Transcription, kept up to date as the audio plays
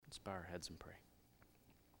bow our heads and pray.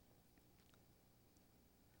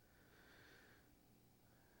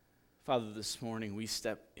 Father, this morning we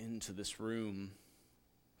step into this room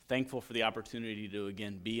thankful for the opportunity to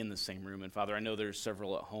again be in the same room. And Father, I know there's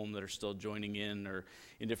several at home that are still joining in or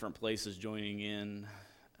in different places joining in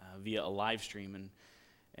via a live stream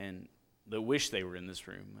and they wish they were in this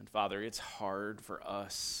room. And Father, it's hard for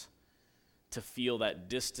us to feel that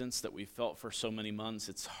distance that we felt for so many months.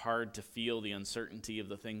 It's hard to feel the uncertainty of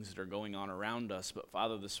the things that are going on around us. But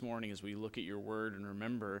Father, this morning as we look at your word and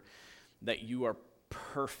remember that you are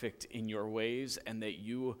perfect in your ways and that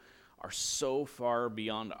you are so far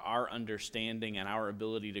beyond our understanding and our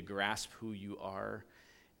ability to grasp who you are.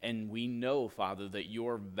 And we know, Father, that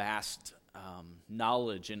your vast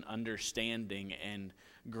knowledge and understanding and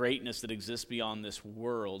greatness that exists beyond this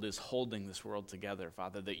world is holding this world together,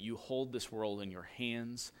 Father, that you hold this world in your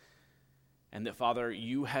hands, and that, Father,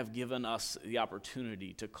 you have given us the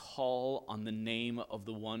opportunity to call on the name of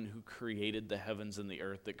the one who created the heavens and the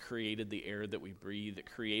earth, that created the air that we breathe, that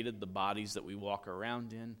created the bodies that we walk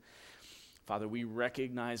around in. Father, we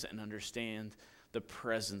recognize and understand the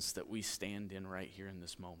presence that we stand in right here in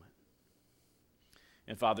this moment.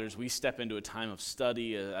 And Father, as we step into a time of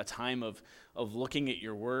study, a time of looking at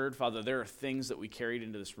your word, Father, there are things that we carried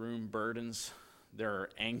into this room, burdens, there are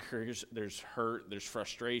anchors, there's hurt, there's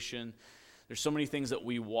frustration. There's so many things that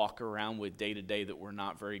we walk around with day to day that we're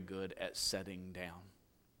not very good at setting down.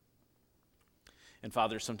 And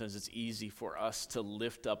Father, sometimes it's easy for us to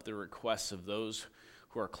lift up the requests of those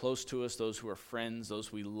who are close to us, those who are friends,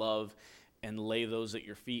 those we love, and lay those at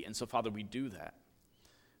your feet. And so, Father, we do that.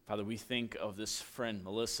 Father, we think of this friend,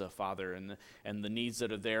 Melissa, Father, and the needs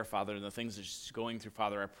that are there, Father, and the things that she's going through,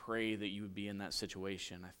 Father. I pray that you would be in that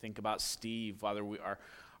situation. I think about Steve, Father.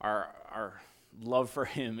 Our love for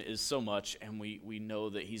him is so much, and we know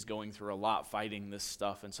that he's going through a lot fighting this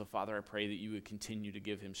stuff. And so, Father, I pray that you would continue to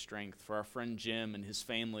give him strength. For our friend Jim and his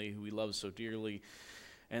family, who we love so dearly,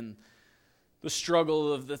 and the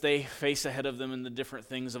struggle that they face ahead of them and the different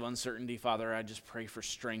things of uncertainty, Father, I just pray for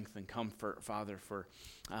strength and comfort, Father, for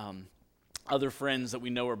other friends that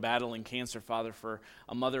we know are battling cancer, Father, for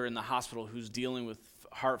a mother in the hospital who's dealing with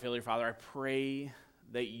heart failure, Father. I pray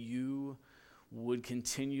that you would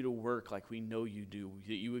continue to work like we know you do,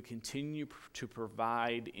 that you would continue to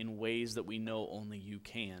provide in ways that we know only you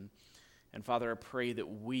can. And Father, I pray that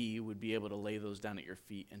we would be able to lay those down at your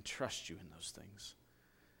feet and trust you in those things.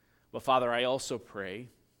 But Father, I also pray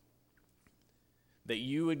that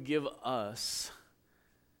you would give us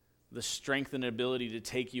the strength and ability to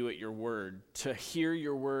take you at your word, to hear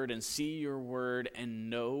your word and see your word and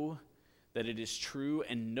know that it is true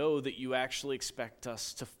and know that you actually expect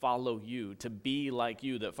us to follow you, to be like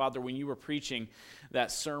you. That, Father, when you were preaching that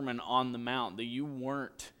Sermon on the Mount, that you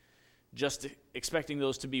weren't just expecting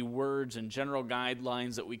those to be words and general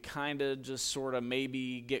guidelines that we kind of just sort of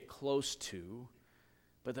maybe get close to,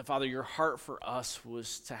 but that, Father, your heart for us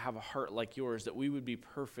was to have a heart like yours, that we would be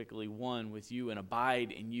perfectly one with you and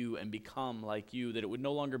abide in you and become like you, that it would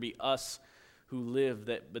no longer be us who live,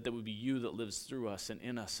 but that would be you that lives through us and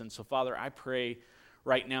in us. And so, Father, I pray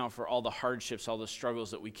right now for all the hardships, all the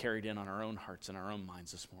struggles that we carried in on our own hearts and our own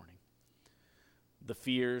minds this morning. The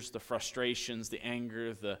fears, the frustrations, the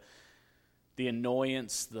anger, the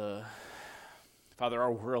annoyance, Father,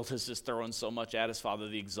 our world has just thrown so much at us, Father,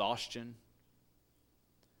 the exhaustion.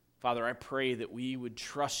 Father, I pray that we would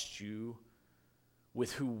trust you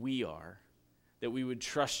with who we are, that we would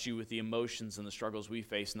trust you with the emotions and the struggles we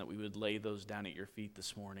face, and that we would lay those down at your feet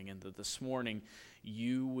this morning, and that this morning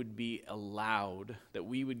you would be allowed, that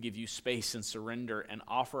we would give you space and surrender and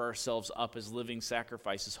offer ourselves up as living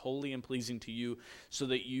sacrifices, holy and pleasing to you, so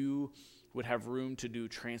that you would have room to do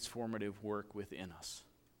transformative work within us.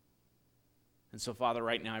 And so, Father,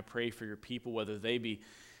 right now I pray for your people, whether they be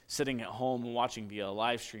sitting at home and watching via a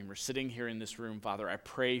live stream or sitting here in this room, Father, I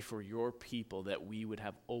pray for your people that we would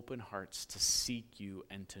have open hearts to seek you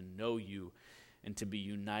and to know you and to be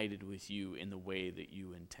united with you in the way that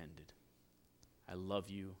you intended. I love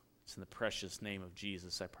you. It's in the precious name of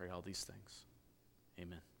Jesus I pray all these things.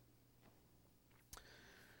 Amen.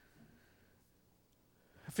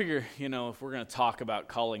 I figure, if we're going to talk about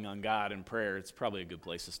calling on God in prayer, it's probably a good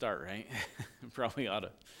place to start, right? Probably ought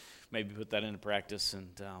to maybe put that into practice, and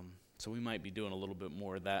so we might be doing a little bit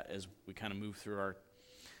more of that as we kind of move through our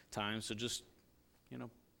time. So just,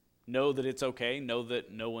 know that it's okay. Know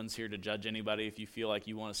that no one's here to judge anybody. If you feel like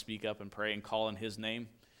you want to speak up and pray and call on his name,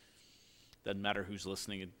 doesn't matter who's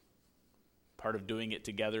listening. Part of doing it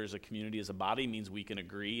together as a community, as a body, means we can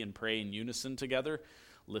agree and pray in unison together,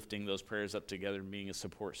 lifting those prayers up together and being a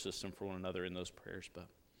support system for one another in those prayers. But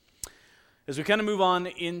As we kind of move on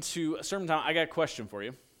into a sermon time, I got a question for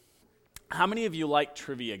you. How many of you like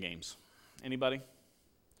trivia games? Anybody?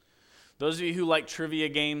 Those of you who like trivia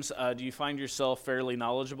games, do you find yourself fairly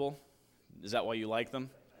knowledgeable? Is that why you like them?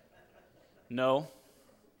 No?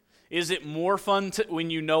 Is it more fun when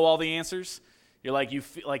you know all the answers? You're like,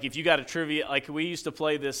 like if you got a trivia, like we used to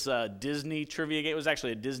play this Disney trivia game. It was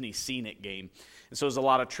actually a Disney Scene It game. And so it was a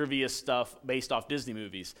lot of trivia stuff based off Disney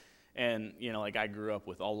movies. And, like I grew up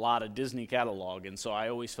with a lot of Disney catalog, and so I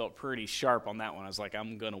always felt pretty sharp on that one. I was like,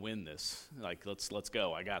 I'm going to win this. Like, let's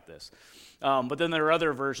go. I got this. But then there are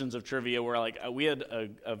other versions of trivia where, like, we had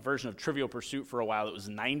a version of Trivial Pursuit for a while that was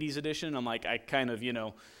 90s edition. I'm like, I kind of,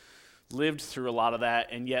 lived through a lot of that,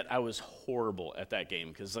 and yet I was horrible at that game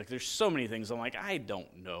because, like, there's so many things I'm like, I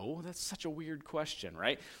don't know. That's such a weird question,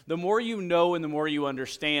 right? The more you know and the more you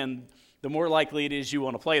understand, the more likely it is you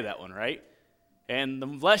want to play that one, right? And the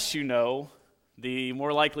less you know, the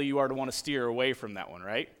more likely you are to want to steer away from that one,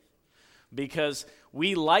 right? Because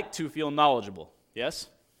we like to feel knowledgeable, yes?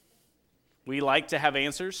 We like to have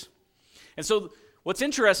answers. And so what's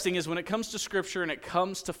interesting is when it comes to Scripture and it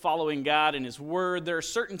comes to following God and His Word, there are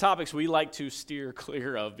certain topics we like to steer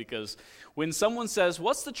clear of because when someone says,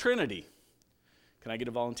 what's the Trinity? Can I get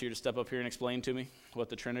a volunteer to step up here and explain to me what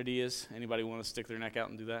the Trinity is? Anybody want to stick their neck out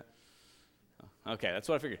and do that? Okay, that's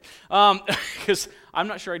what I figured. Because I'm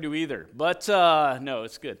not sure I do either. But no,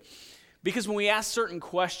 it's good. Because when we ask certain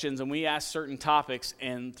questions and we ask certain topics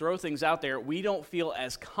and throw things out there, we don't feel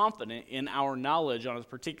as confident in our knowledge on a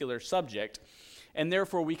particular subject, and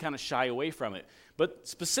therefore we kind of shy away from it. But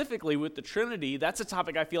specifically with the Trinity, that's a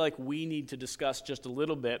topic I feel like we need to discuss just a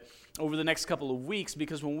little bit over the next couple of weeks,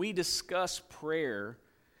 because when we discuss prayer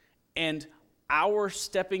and our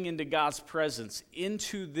stepping into God's presence,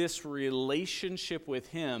 into this relationship with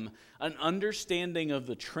Him, an understanding of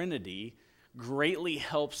the Trinity greatly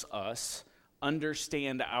helps us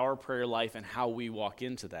understand our prayer life and how we walk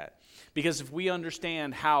into that. Because if we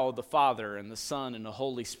understand how the Father and the Son and the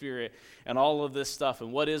Holy Spirit and all of this stuff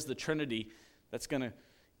and what is the Trinity, that's going to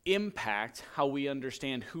impact how we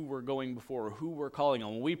understand who we're going before, who we're calling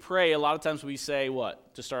on. When we pray, a lot of times we say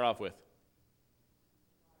what to start off with?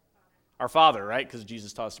 Our Father, right? Because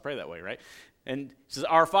Jesus taught us to pray that way, right? And He says,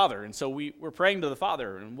 Our Father. And so we're praying to the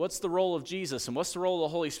Father. And what's the role of Jesus? And what's the role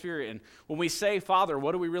of the Holy Spirit? And when we say Father,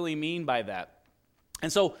 what do we really mean by that?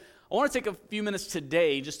 And so I want to take a few minutes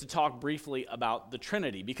today just to talk briefly about the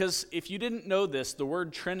Trinity. Because if you didn't know this, the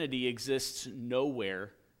word Trinity exists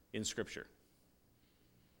nowhere in Scripture.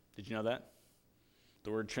 Did you know that?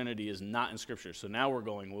 The word Trinity is not in Scripture. So now we're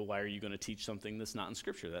going, well, why are you going to teach something that's not in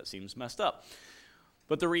Scripture? That seems messed up.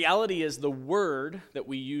 But the reality is the word that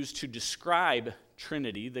we use to describe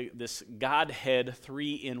Trinity, this Godhead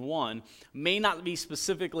 3 in 1, may not be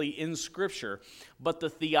specifically in Scripture, but the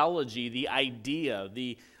theology, the idea,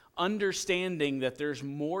 the understanding that there's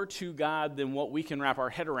more to God than what we can wrap our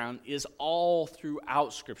head around is all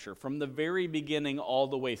throughout Scripture, from the very beginning all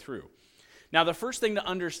the way through. Now, the first thing to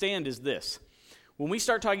understand is this. When we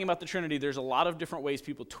start talking about the Trinity, there's a lot of different ways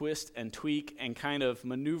people twist and tweak and kind of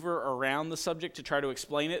maneuver around the subject to try to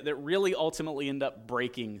explain it that really ultimately end up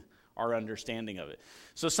breaking our understanding of it.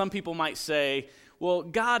 So some people might say, well,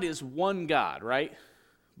 God is one God, right?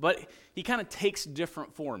 But He kind of takes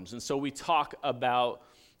different forms. And so we talk about,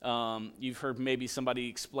 you've heard maybe somebody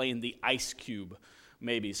explain the ice cube,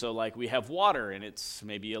 maybe. So like we have water and it's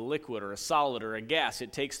maybe a liquid or a solid or a gas.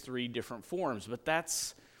 It takes 3 different forms, but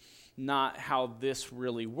that's not how this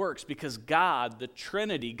really works, because God, the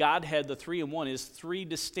Trinity, Godhead, the 3 in 1, is 3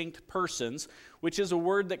 distinct persons, which is a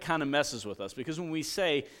word that kind of messes with us, because when we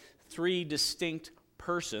say 3 distinct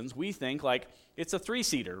persons, we think like it's a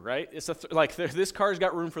 3-seater, right? It's like this car's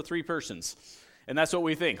got room for 3 persons, and that's what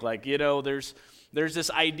we think. Like, there's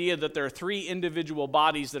this idea that there are 3 individual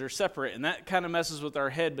bodies that are separate, and that kind of messes with our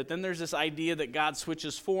head. But then there's this idea that God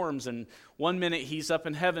switches forms, and one minute He's up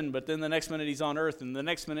in heaven, but then the next minute He's on earth, and the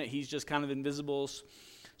next minute He's just kind of invisible,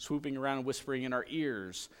 swooping around and whispering in our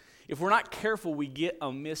ears. If we're not careful, we get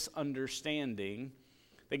a misunderstanding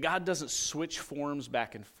that God doesn't switch forms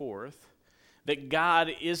back and forth, that God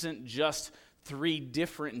isn't just 3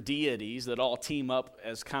 different deities that all team up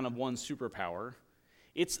as kind of one superpower.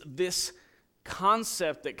 It's this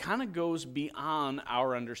concept that kind of goes beyond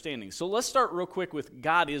our understanding. So let's start real quick with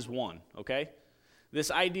God is one, okay?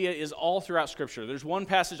 This idea is all throughout Scripture. There's one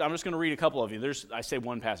passage, I'm just going to read a couple of you. I say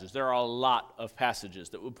one passage. There are a lot of passages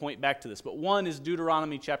that would point back to this, but one is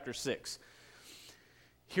Deuteronomy chapter 6.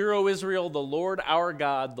 Hear, O Israel, the Lord our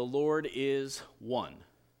God, the Lord is one.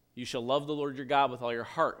 You shall love the Lord your God with all your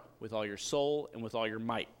heart, with all your soul, and with all your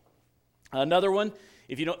might. Another one,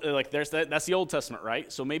 if you don't, like there's that's the Old Testament,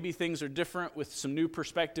 right? So maybe things are different with some new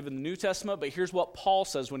perspective in the New Testament, but here's what Paul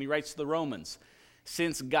says when he writes to the Romans.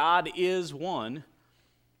 Since God is one,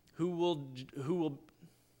 who will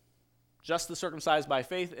just the circumcised by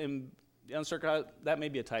faith and the uncircumcised, that may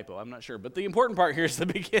be a typo, I'm not sure. But the important part here is the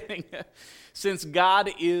beginning. Since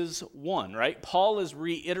God is one, right? Paul is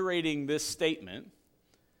reiterating this statement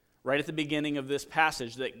right at the beginning of this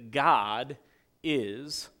passage that God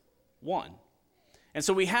is one. And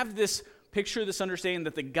so we have this picture, this understanding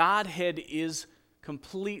that the Godhead is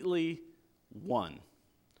completely one,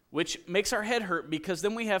 which makes our head hurt because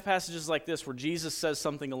then we have passages like this where Jesus says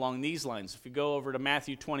something along these lines. If you go over to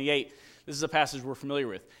Matthew 28, this is a passage we're familiar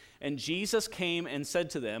with. And Jesus came and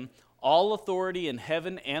said to them, all authority in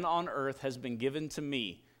heaven and on earth has been given to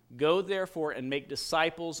me. Go therefore and make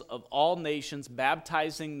disciples of all nations,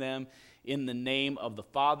 baptizing them in the name of the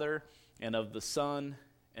Father and of the Son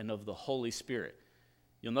and of the Holy Spirit.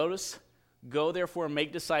 You'll notice, go therefore and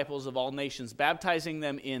make disciples of all nations, baptizing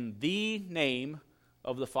them in the name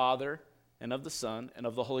of the Father and of the Son and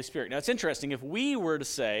of the Holy Spirit. Now it's interesting, if we were to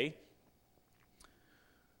say,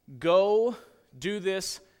 go do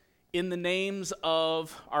this in the names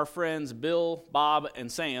of our friends Bill, Bob,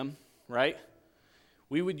 and Sam, right?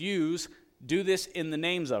 We would use do this in the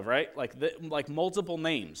names of, right? Like multiple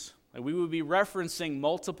names. Like we would be referencing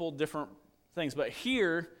multiple different things. But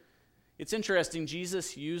here, it's interesting,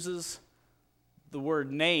 Jesus uses the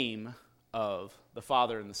word name of the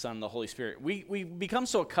Father and the Son and the Holy Spirit. We become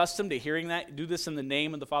so accustomed to hearing that, do this in the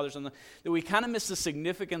name of the Father and the Son, that we kind of miss the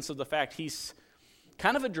significance of the fact he's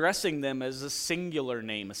kind of addressing them as a singular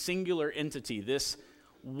name, a singular entity, this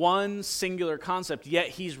one singular concept, yet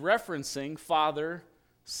he's referencing Father,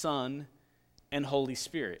 Son, and Holy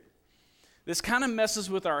Spirit. This kind of messes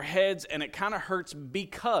with our heads, and it kind of hurts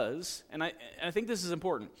because, and I think this is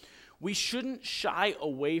important, we shouldn't shy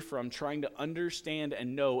away from trying to understand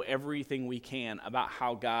and know everything we can about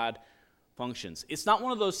how God functions. It's not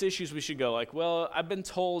one of those issues we should go like, well, I've been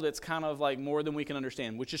told it's kind of like more than we can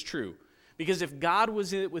understand, which is true. Because if God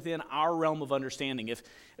was within our realm of understanding, if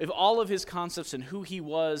all of his concepts and who he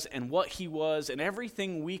was and what he was and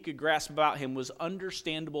everything we could grasp about him was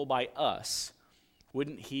understandable by us,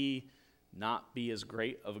 wouldn't he not be as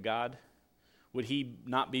great of a God? Would he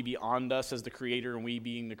not be beyond us as the creator and we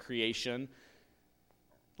being the creation?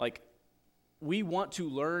 Like, we want to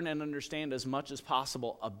learn and understand as much as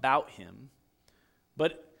possible about him,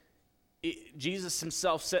 but Jesus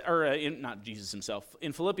himself said, not Jesus himself,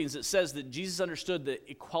 in Philippians it says that Jesus understood that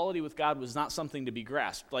equality with God was not something to be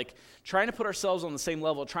grasped. Like trying to put ourselves on the same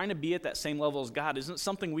level, trying to be at that same level as God isn't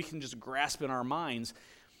something we can just grasp in our minds.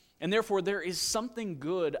 And therefore there is something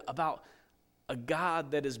good about a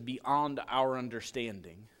God that is beyond our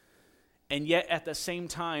understanding. And yet at the same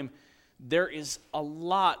time, there is a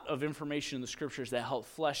lot of information in the scriptures that help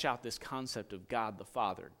flesh out this concept of God the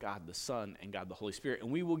Father, God the Son, and God the Holy Spirit.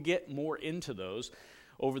 And we will get more into those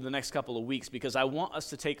over the next couple of weeks because I want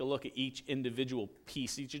us to take a look at each individual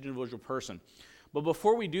piece, each individual person. But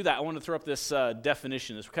before we do that, I want to throw up this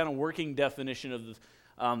definition, this kind of working definition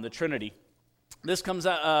of the Trinity. This comes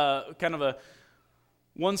out kind of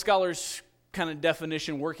one scholar's kind of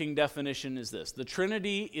definition, working definition is this. The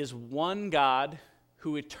Trinity is one God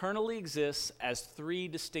who eternally exists as three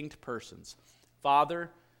distinct persons, Father,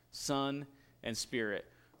 Son, and Spirit,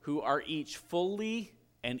 who are each fully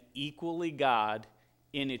and equally God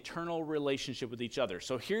in eternal relationship with each other.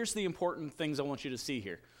 So here's the important things I want you to see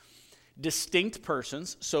here. Distinct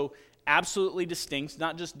persons, so absolutely distinct,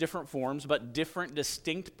 not just different forms, but different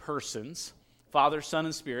distinct persons, Father, Son,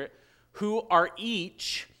 and Spirit, who are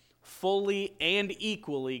each fully and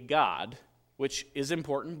equally God, which is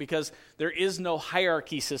important because there is no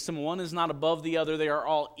hierarchy system. One is not above the other. They are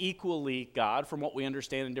all equally God from what we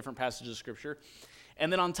understand in different passages of Scripture.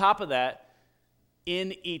 And then on top of that,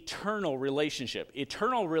 in eternal relationship.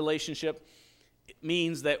 Eternal relationship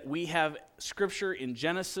means that we have Scripture in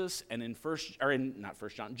Genesis and in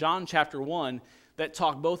John chapter 1 that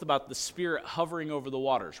talk both about the Spirit hovering over the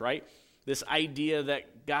waters, right? This idea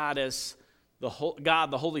that God as the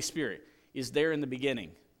Holy Spirit is there in the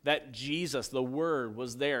beginning. That Jesus, the Word,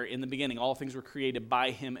 was there in the beginning. All things were created by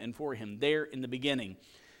him and for him, there in the beginning.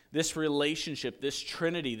 This relationship, this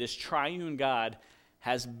Trinity, this triune God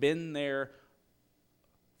has been there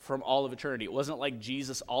from all of eternity. It wasn't like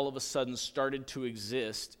Jesus all of a sudden started to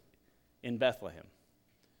exist in Bethlehem.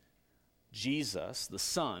 Jesus, the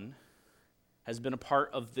Son, has been a part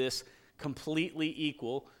of this completely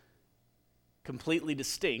equal, completely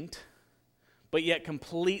distinct, but yet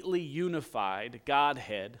completely unified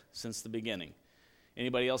Godhead since the beginning.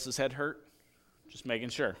 Anybody else's head hurt? Just making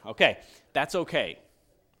sure. Okay, that's okay,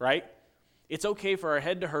 right? It's okay for our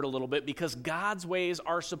head to hurt a little bit because God's ways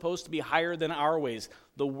are supposed to be higher than our ways.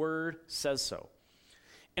 The Word says so.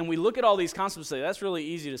 And we look at all these concepts and say, that's really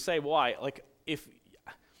easy to say. Why? Like, if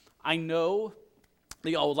I know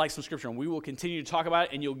that y'all would like some scripture, and we will continue to talk about it,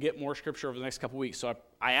 and you'll get more scripture over the next couple weeks. So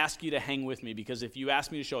I ask you to hang with me, because if you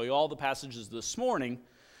asked me to show you all the passages this morning,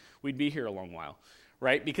 we'd be here a long while,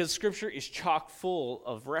 right? Because scripture is chock full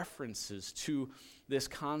of references to this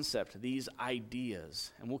concept, these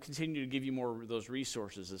ideas. And we'll continue to give you more of those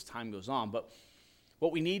resources as time goes on. But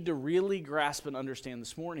what we need to really grasp and understand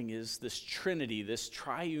this morning is this Trinity, this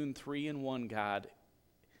triune 3-in-1 God,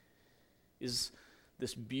 is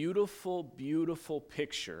this beautiful, beautiful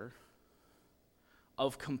picture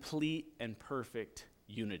of complete and perfect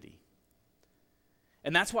unity.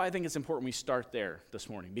 And that's why I think it's important we start there this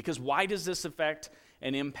morning. Because why does this affect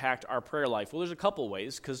and impact our prayer life? Well, there's a couple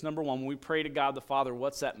ways. Because number one, when we pray to God the Father,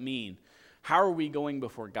 what's that mean? How are we going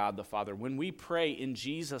before God the Father? When we pray in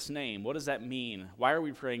Jesus' name, what does that mean? Why are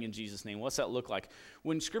we praying in Jesus' name? What's that look like?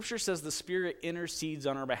 When Scripture says the Spirit intercedes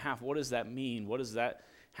on our behalf, what does that mean? What does that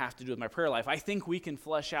have to do with my prayer life? I think we can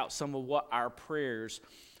flesh out some of what our prayers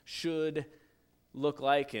should look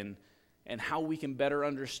like and how we can better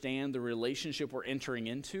understand the relationship we're entering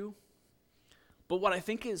into. But what I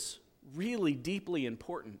think is really deeply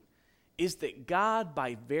important is that God,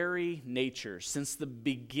 by very nature, since the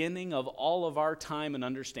beginning of all of our time and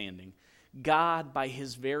understanding, God, by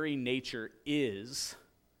his very nature, is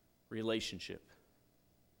relationship.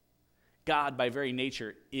 God, by very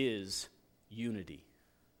nature, is unity.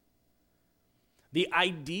 The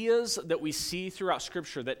ideas that we see throughout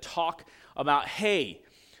Scripture that talk about, hey,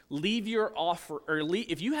 leave your offer, or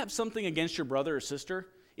if you have something against your brother or sister,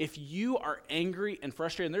 if you are angry and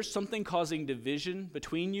frustrated and there's something causing division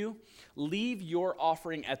between you, leave your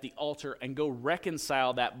offering at the altar and go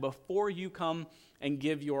reconcile that before you come and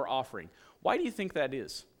give your offering. Why do you think that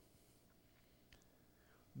is?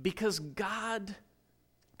 Because God,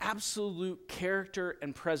 absolute character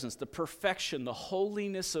and presence, the perfection, the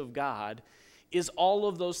holiness of God, is all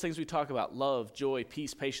of those things we talk about: love, joy,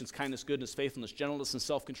 peace, patience, kindness, goodness, faithfulness, gentleness, and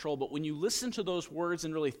self-control. But when you listen to those words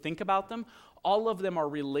and really think about them, all of them are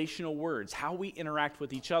relational words, how we interact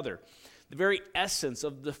with each other. The very essence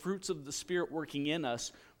of the fruits of the Spirit working in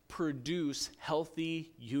us produce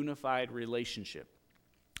healthy, unified relationship.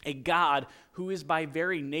 A God who is by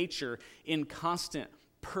very nature in constant,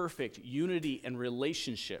 perfect unity and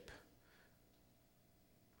relationship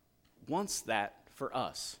wants that for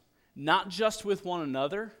us. Not just with one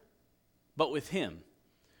another, but with him.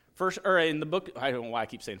 In the book, I don't know why I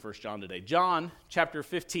keep saying 1 John today. John chapter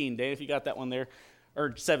 15, Dave, if you got that one there.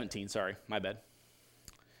 Or 17, sorry, my bad.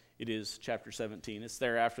 It is chapter 17. It's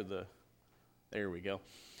there after there we go.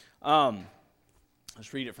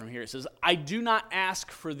 Let's read it from here. It says, I do not ask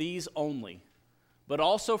for these only, but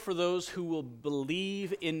also for those who will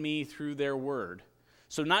believe in me through their word.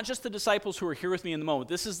 So not just the disciples who are here with me in the moment.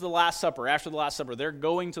 This is the Last Supper. After the Last Supper, they're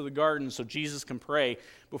going to the garden so Jesus can pray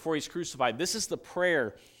before he's crucified. This is the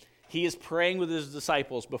prayer he is praying with his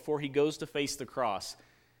disciples before he goes to face the cross.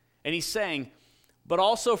 And he's saying, but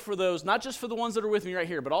also for those, not just for the ones that are with me right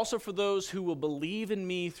here, but also for those who will believe in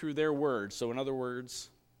me through their word. So in other words,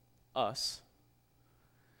 us.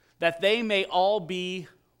 That they may all be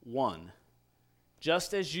one.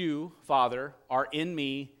 Just as you, Father, are in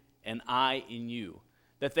me and I in you.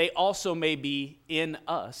 That they also may be in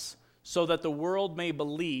us, so that the world may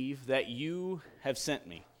believe that you have sent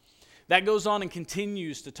me. That goes on and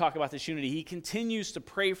continues to talk about this unity. He continues to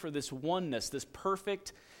pray for this oneness, this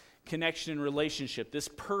perfect connection and relationship, this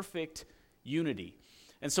perfect unity.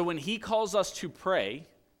 And so when he calls us to pray,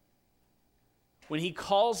 when he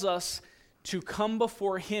calls us to come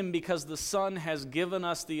before him because the Son has given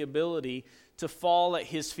us the ability to fall at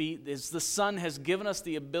his feet, as the Son has given us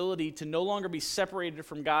the ability to no longer be separated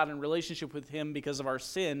from God in relationship with him because of our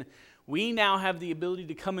sin, we now have the ability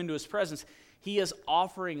to come into his presence. He is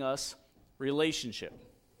offering us relationship.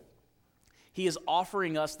 He is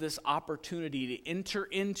offering us this opportunity to enter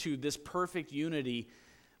into this perfect unity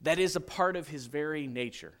that is a part of his very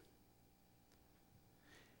nature,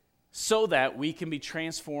 so that we can be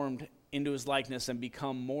transformed into his likeness and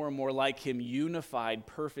become more and more like him, unified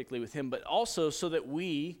perfectly with him, but also so that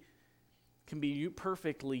we can be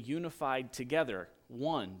perfectly unified together,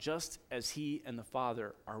 one, just as he and the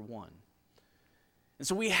Father are one. And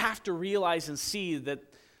so we have to realize and see that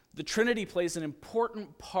the Trinity plays an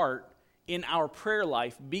important part in our prayer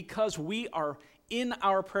life because we are in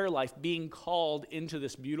our prayer life being called into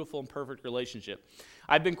this beautiful and perfect relationship.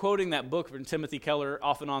 I've been quoting that book from Timothy Keller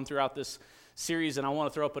off and on throughout this series, and I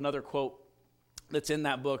want to throw up another quote that's in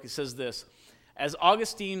that book. It says this: as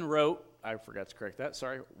Augustine wrote, I forgot to correct that,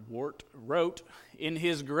 sorry, Wart wrote in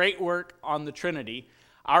his great work on the Trinity,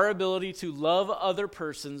 our ability to love other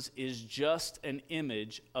persons is just an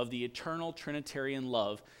image of the eternal Trinitarian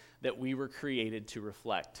love that we were created to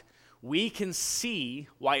reflect. We can see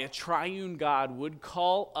why a triune God would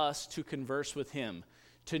call us to converse with him,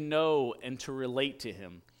 to know and to relate to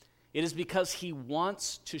him. It is because he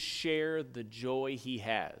wants to share the joy he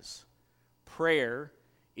has. Prayer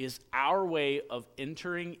is our way of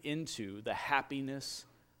entering into the happiness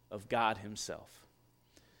of God himself.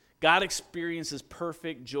 God experiences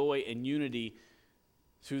perfect joy and unity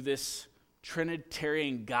through this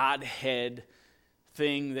Trinitarian Godhead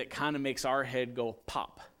thing that kind of makes our head go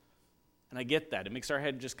pop. And I get that. It makes our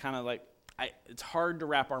head just kind of like, it's hard to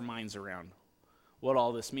wrap our minds around what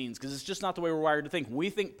all this means, because it's just not the way we're wired to think. When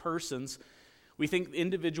we think persons, we think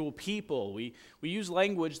individual people. We use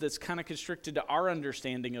language that's kind of constricted to our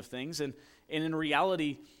understanding of things, and in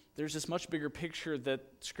reality, there's this much bigger picture that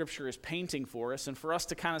Scripture is painting for us, and for us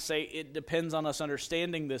to kind of say it depends on us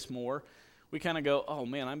understanding this more, we kind of go, oh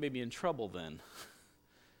man, I may be in trouble then.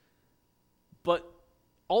 But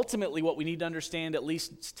ultimately, what we need to understand, at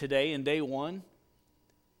least today in day one,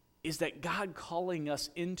 is that God calling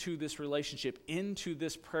us into this relationship, into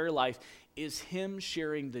this prayer life, is him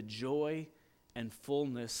sharing the joy and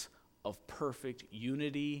fullness of perfect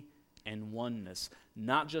unity and oneness,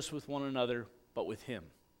 not just with one another, but with him.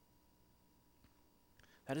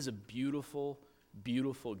 That is a beautiful,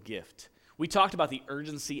 beautiful gift. We talked about the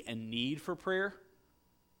urgency and need for prayer,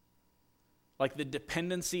 like the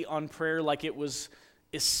dependency on prayer, like it was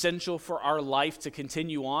essential for our life to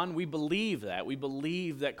continue on. We believe that. We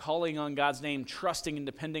believe that calling on God's name, trusting and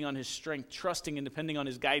depending on his strength, trusting and depending on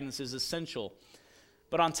his guidance is essential.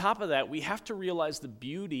 But on top of that, we have to realize the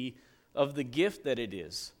beauty of the gift that it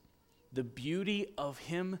is. The beauty of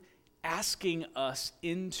him asking us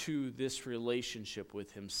into this relationship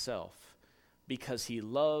with himself, because he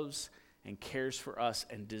loves and cares for us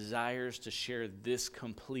and desires to share this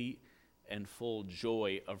complete and full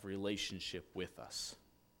joy of relationship with us.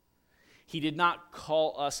 He did not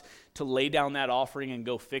call us to lay down that offering and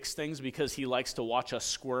go fix things because he likes to watch us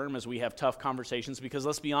squirm as we have tough conversations. Because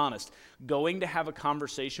let's be honest, going to have a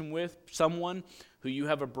conversation with someone who you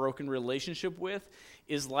have a broken relationship with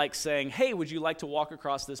is like saying, hey, would you like to walk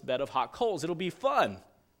across this bed of hot coals? It'll be fun,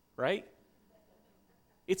 right?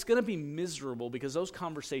 It's going to be miserable because those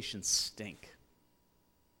conversations stink.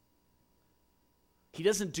 He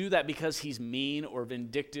doesn't do that because he's mean or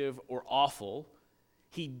vindictive or awful.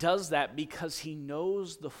 He does that because he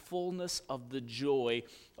knows the fullness of the joy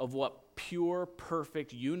of what pure,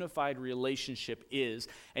 perfect, unified relationship is,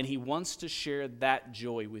 and he wants to share that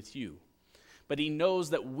joy with you. But he knows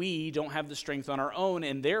that we don't have the strength on our own,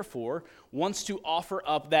 and therefore wants to offer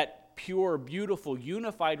up that pure, beautiful,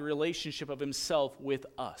 unified relationship of himself with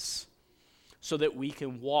us, so that we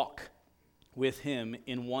can walk with him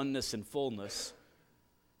in oneness and fullness,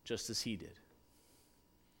 just as he did.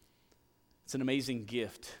 It's an amazing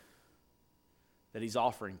gift that he's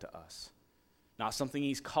offering to us. Not something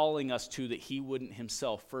he's calling us to that he wouldn't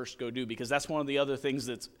himself first go do, because that's one of the other things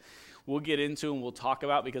that we'll get into and we'll talk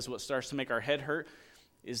about, because what starts to make our head hurt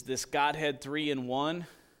is this Godhead 3 in 1.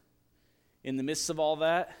 In the midst of all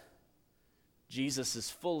that, Jesus is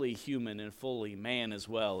fully human and fully man as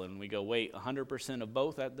well. And we go, wait, 100% of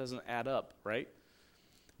both? That doesn't add up, right?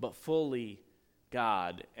 But fully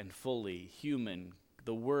God and fully human,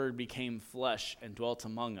 the Word became flesh and dwelt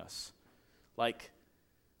among us. Like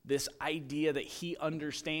this idea that he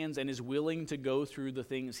understands and is willing to go through the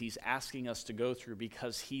things he's asking us to go through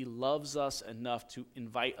because he loves us enough to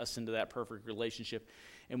invite us into that perfect relationship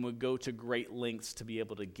and would go to great lengths to be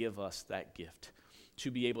able to give us that gift, to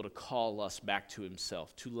be able to call us back to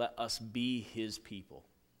himself, to let us be his people.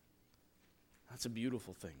 That's a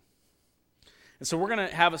beautiful thing. And so we're going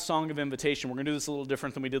to have a song of invitation. We're going to do this a little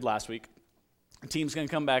different than we did last week. The team's going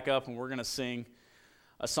to come back up, and we're going to sing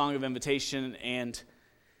a song of invitation. And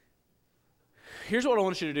here's what I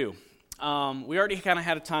want you to do. We already kind of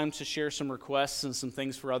had a time to share some requests and some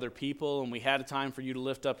things for other people, and we had a time for you to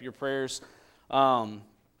lift up your prayers to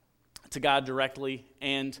God directly.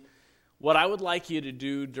 And what I would like you to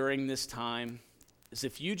do during this time is,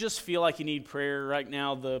 if you just feel like you need prayer right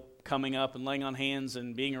now, the coming up and laying on hands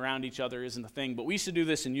and being around each other isn't the thing. But we used to do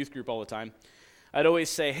this in youth group all the time. I'd always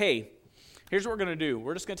say, hey, here's what we're going to do.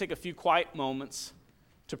 We're just going to take a few quiet moments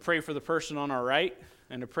to pray for the person on our right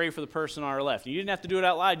and to pray for the person on our left. You didn't have to do it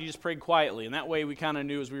out loud. You just prayed quietly. And that way we kind of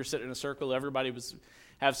knew as we were sitting in a circle, everybody was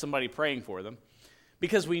have somebody praying for them.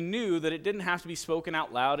 because we knew that it didn't have to be spoken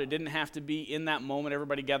out loud. It didn't have to be in that moment,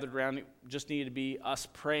 everybody gathered around. It just needed to be us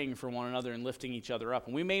praying for one another and lifting each other up.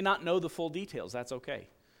 And we may not know the full details. That's okay.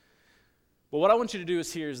 But what I want you to do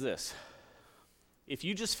is this. If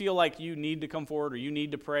you just feel like you need to come forward or you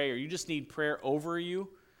need to pray or you just need prayer over you,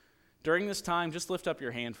 during this time, just lift up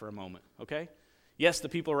your hand for a moment, okay? Yes, the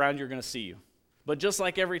people around you are going to see you. But just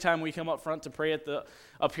like every time we come up front to pray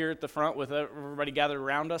up here at the front with everybody gathered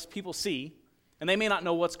around us, people see. And they may not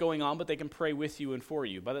know what's going on, but they can pray with you and for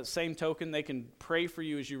you. By that same token, they can pray for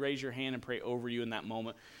you as you raise your hand and pray over you in that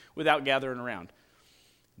moment without gathering around.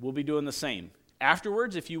 We'll be doing the same.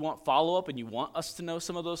 Afterwards, if you want follow-up and you want us to know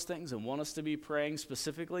some of those things and want us to be praying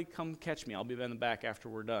specifically, come catch me. I'll be in the back after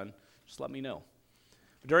we're done. Just let me know.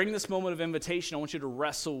 But during this moment of invitation, I want you to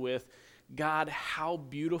wrestle with, God, how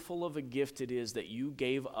beautiful of a gift it is that you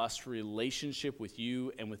gave us relationship with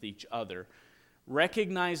you and with each other.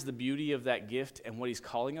 Recognize the beauty of that gift and what he's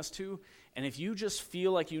calling us to. And if you just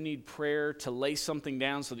feel like you need prayer to lay something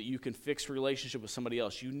down so that you can fix a relationship with somebody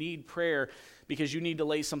else, you need prayer because you need to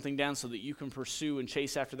lay something down so that you can pursue and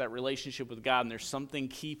chase after that relationship with God, and there's something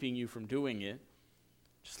keeping you from doing it,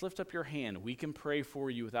 just lift up your hand. We can pray for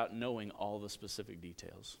you without knowing all the specific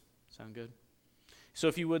details. Sound good? So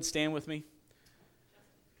if you would, stand with me.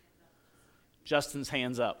 Justin's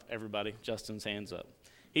hands up, everybody. Justin's hands up.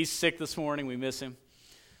 He's sick this morning. We miss him.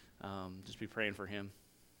 Just be praying for him.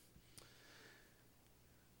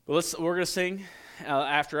 But we're going to sing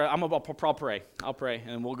after. I'll pray. I'll pray,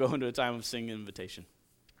 and we'll go into a time of singing invitation.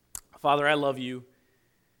 Father, I love you,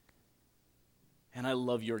 and I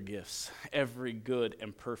love your gifts. Every good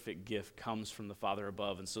and perfect gift comes from the Father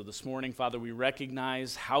above. And so this morning, Father, we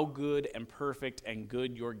recognize how good and perfect and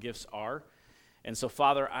good your gifts are. And so,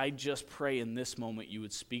 Father, I just pray in this moment you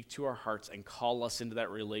would speak to our hearts and call us into that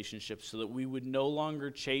relationship so that we would no longer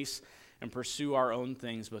chase and pursue our own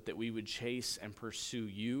things, but that we would chase and pursue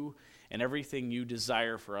you and everything you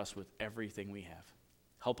desire for us with everything we have.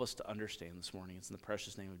 Help us to understand this morning. It's in the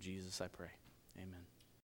precious name of Jesus I pray. Amen.